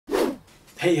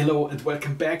Hey, hello and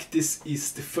welcome back. This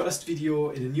is the first video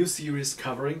in a new series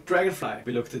covering Dragonfly.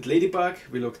 We looked at Ladybug,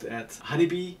 we looked at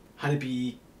Honeybee,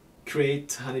 Honeybee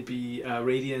Create, Honeybee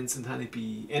Radiance and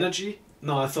Honeybee Energy.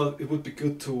 Now I thought it would be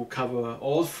good to cover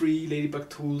all three Ladybug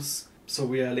tools so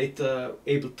we are later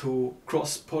able to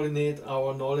cross-pollinate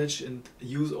our knowledge and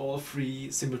use all three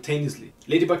simultaneously.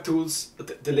 Ladybug tools,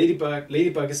 the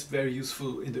Ladybug is very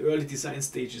useful in the early design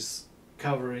stages,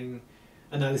 covering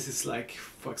analysis like,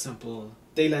 for example,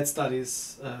 daylight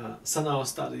studies, sun hour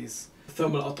studies,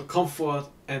 thermal outdoor comfort,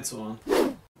 and so on.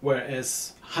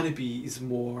 Whereas Honeybee is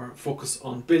more focused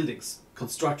on buildings,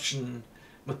 construction,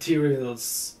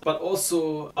 materials, but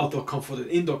also outdoor comfort and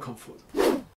indoor comfort.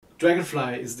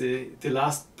 Dragonfly is the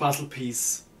last puzzle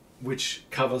piece which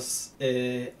covers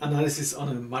analysis on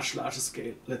a much larger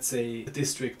scale, let's say a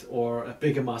district or a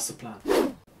bigger master plan.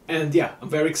 And yeah, I'm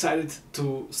very excited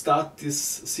to start this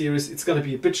series. It's gonna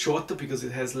be a bit shorter because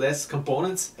it has less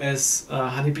components as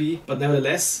Honeybee, but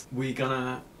nevertheless, we're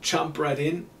gonna jump right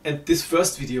in. And this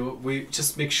first video, we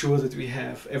just make sure that we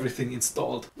have everything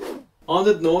installed. On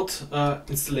that note,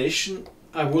 installation,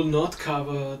 I will not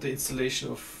cover the installation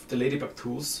of the Ladybug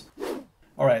tools.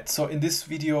 Alright, so in this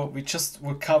video, we just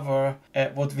will cover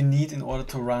what we need in order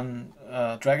to run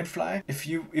Dragonfly. If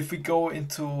we go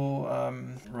into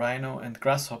Rhino and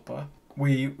Grasshopper,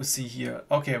 we see here,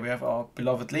 okay, we have our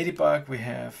beloved Ladybug, we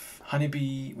have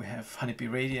Honeybee, we have Honeybee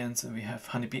Radiance, and we have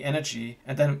Honeybee Energy,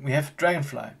 and then we have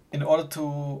Dragonfly. In order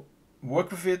to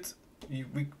work with it,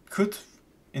 we could,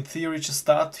 in theory, just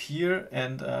start here,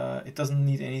 and it doesn't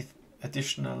need any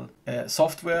additional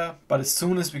software, but as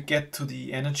soon as we get to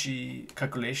the energy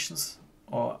calculations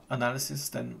or analysis,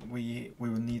 then we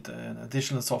will need an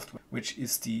additional software, which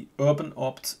is the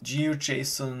UrbanOpt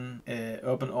GeoJSON,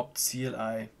 UrbanOpt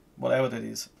CLI, whatever that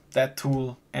is, that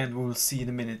tool, and we will see in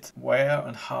a minute where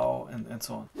and how and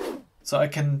so on. So I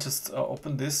can just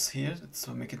open this here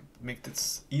to make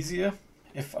this easier.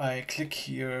 If I click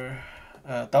here,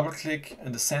 double click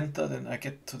in the center, then I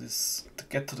get to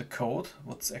the code,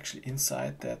 what's actually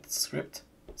inside that script.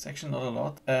 It's actually not a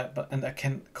lot, and I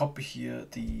can copy here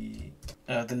the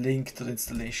link to the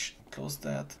installation. Close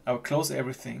that. I will close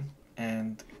everything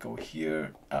and go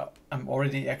here. I'm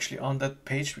already actually on that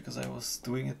page because I was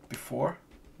doing it before,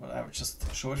 but I will just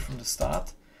show it from the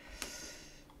start.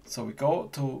 So we go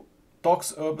to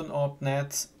docs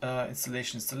UrbanOpt.net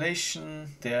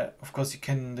installation. There, of course, you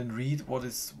can then read what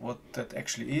that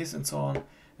actually is and so on.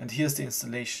 And here's the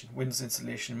installation, Windows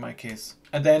installation in my case.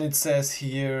 And then it says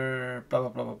here, blah, blah,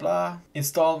 blah, blah, blah.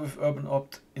 Install with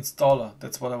UrbanOpt installer.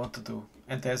 That's what I want to do.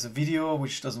 And there's a video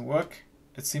which doesn't work.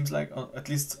 It seems like, at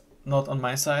least not on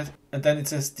my side. And then it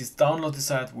says this download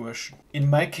desired version. In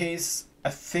my case,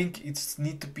 I think it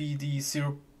needs to be the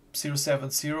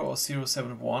 070 or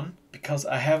 071 because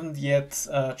I haven't yet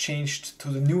changed to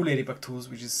the new Ladybug tools,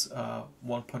 which is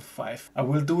 1.5. I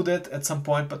will do that at some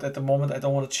point, but at the moment I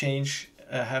don't want to change.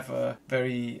 I have a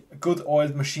very good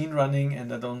oiled machine running,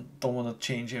 and I don't want to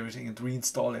change everything and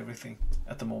reinstall everything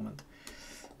at the moment.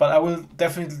 But I will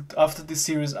definitely, after this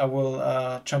series, I will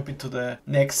jump into the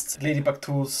next Ladybug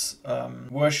tools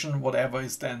version, whatever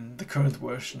is then the current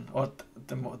version or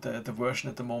the version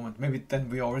at the moment. Maybe then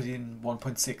we're already in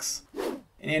 1.6.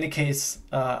 In any case,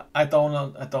 I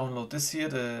download this here,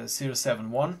 the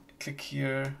 071. Click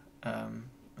here, and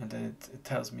then it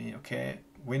tells me, okay,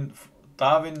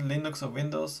 Darwin, Linux or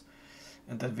Windows,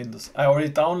 and then Windows. I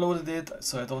already downloaded it,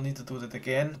 so I don't need to do that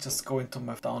again. Just go into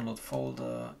my download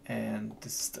folder, and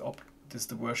this is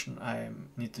the version I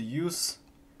need to use.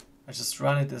 I just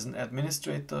run it as an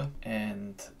administrator,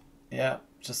 and yeah,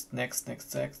 just next.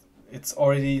 It's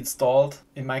already installed.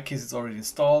 In my case, it's already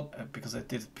installed because I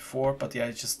did it before. But yeah,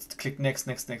 I just click next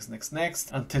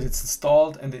until it's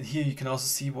installed. And then here you can also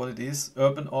see what it is.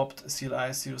 UrbanOpt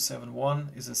CLI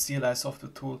 071 is a CLI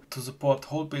software tool to support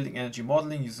whole building energy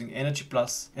modeling using Energy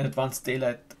Plus and advanced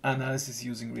daylight analysis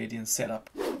using Radiance setup.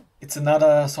 It's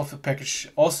another software package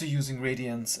also using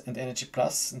Radiance and Energy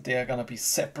Plus, and they are gonna be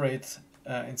separate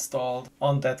installed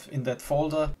in that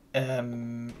folder.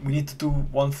 We need to do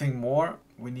one thing more.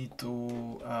 We need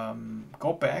to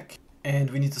go back and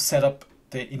we need to set up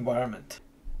the environment.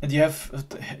 And you have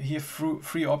here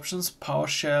three options: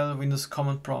 PowerShell, Windows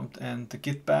Command Prompt, and the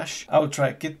Git Bash. I will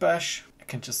try Git Bash. I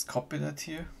can just copy that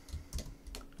here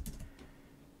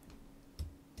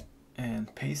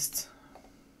and paste.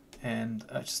 And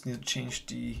I just need to change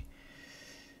the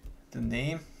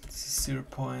name. This is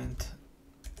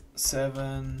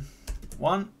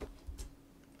 0.71.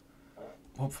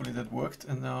 Hopefully that worked,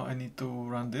 and now I need to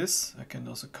run this. I can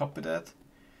also copy that.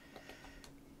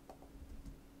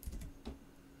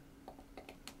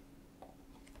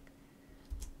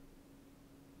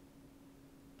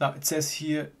 Now it says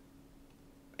here,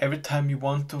 every time you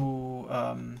want to,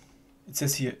 it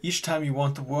says here, each time you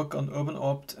want to work on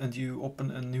UrbanOpt and you open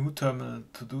a new terminal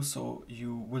to do so,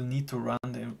 you will need to run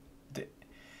the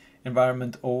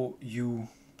environment OU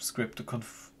script to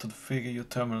configure your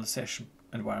terminal session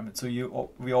environment. So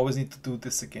we always need to do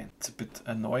this again. It's a bit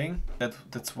annoying.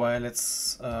 That's why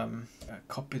let's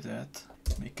copy that,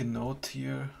 make a note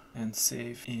here and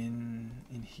save in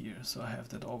here. So I have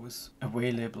that always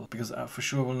available, because I for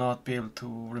sure will not be able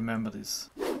to remember this.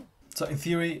 So in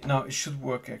theory, now it should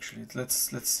work actually.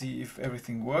 Let's see if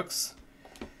everything works.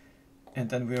 And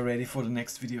then we're ready for the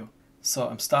next video. So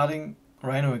I'm starting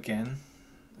Rhino again.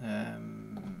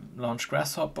 Launch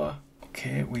Grasshopper.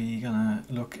 Okay, we're gonna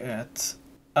look at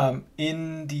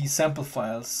in the sample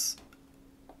files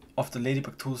of the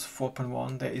Ladybugtools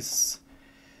 4.1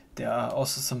 there are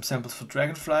also some samples for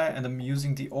Dragonfly, and I'm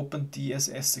using the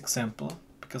OpenDSS example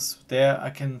because there I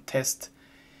can test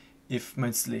if my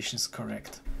installation is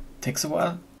correct. Takes a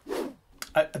while.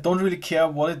 I don't really care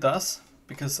what it does,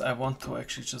 because I want to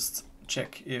actually just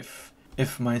check if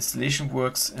my installation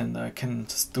works, and I can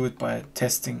just do it by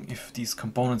testing if these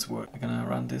components work. I'm gonna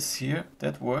run this here.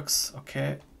 That works.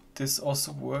 Okay, this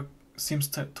also seems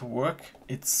to work.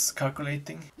 It's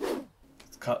calculating.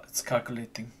 It's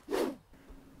calculating.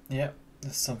 Yeah,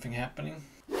 there's something happening.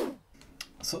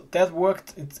 So that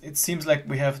worked. It seems like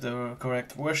we have the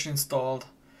correct version installed.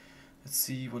 Let's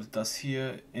see what it does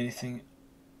here. Anything?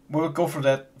 We'll go for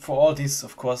that for all these,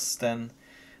 of course, then,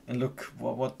 and look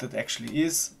what that actually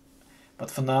is.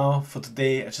 But for now, for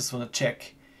today, I just want to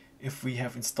check if we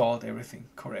have installed everything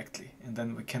correctly, and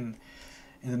then we can,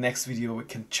 in the next video, we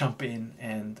can jump in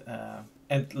and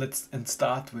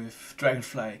start with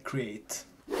Dragonfly create.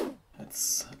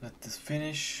 Let's let this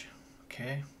finish.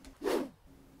 Okay,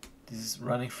 this is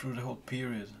running through the whole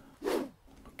period.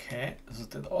 Okay, so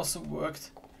that also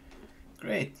worked.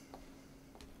 Great.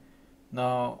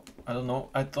 Now I don't know.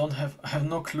 I have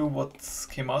no clue what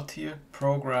came out here.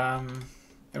 Program,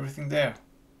 everything there.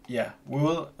 Yeah, we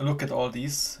will look at all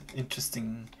these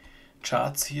interesting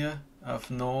charts here. I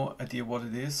have no idea what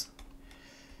it is,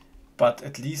 but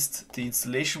at least the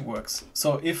installation works.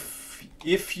 So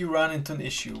if you run into an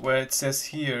issue where it says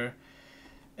here,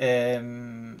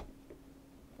 when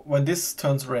this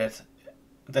turns red,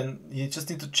 then you just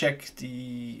need to check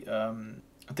the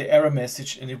error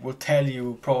message, and it will tell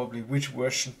you probably which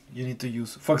version you need to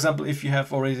use. For example, if you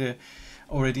have already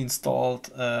installed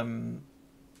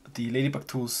the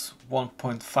Ladybugtools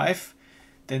 1.5,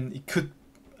 then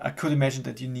I could imagine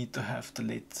that you need to have the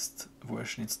latest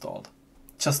version installed,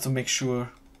 just to make sure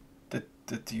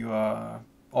that you are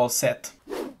all set.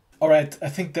 Alright, I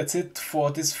think that's it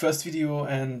for this first video,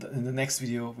 and in the next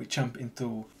video we jump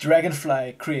into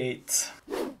Dragonfly create.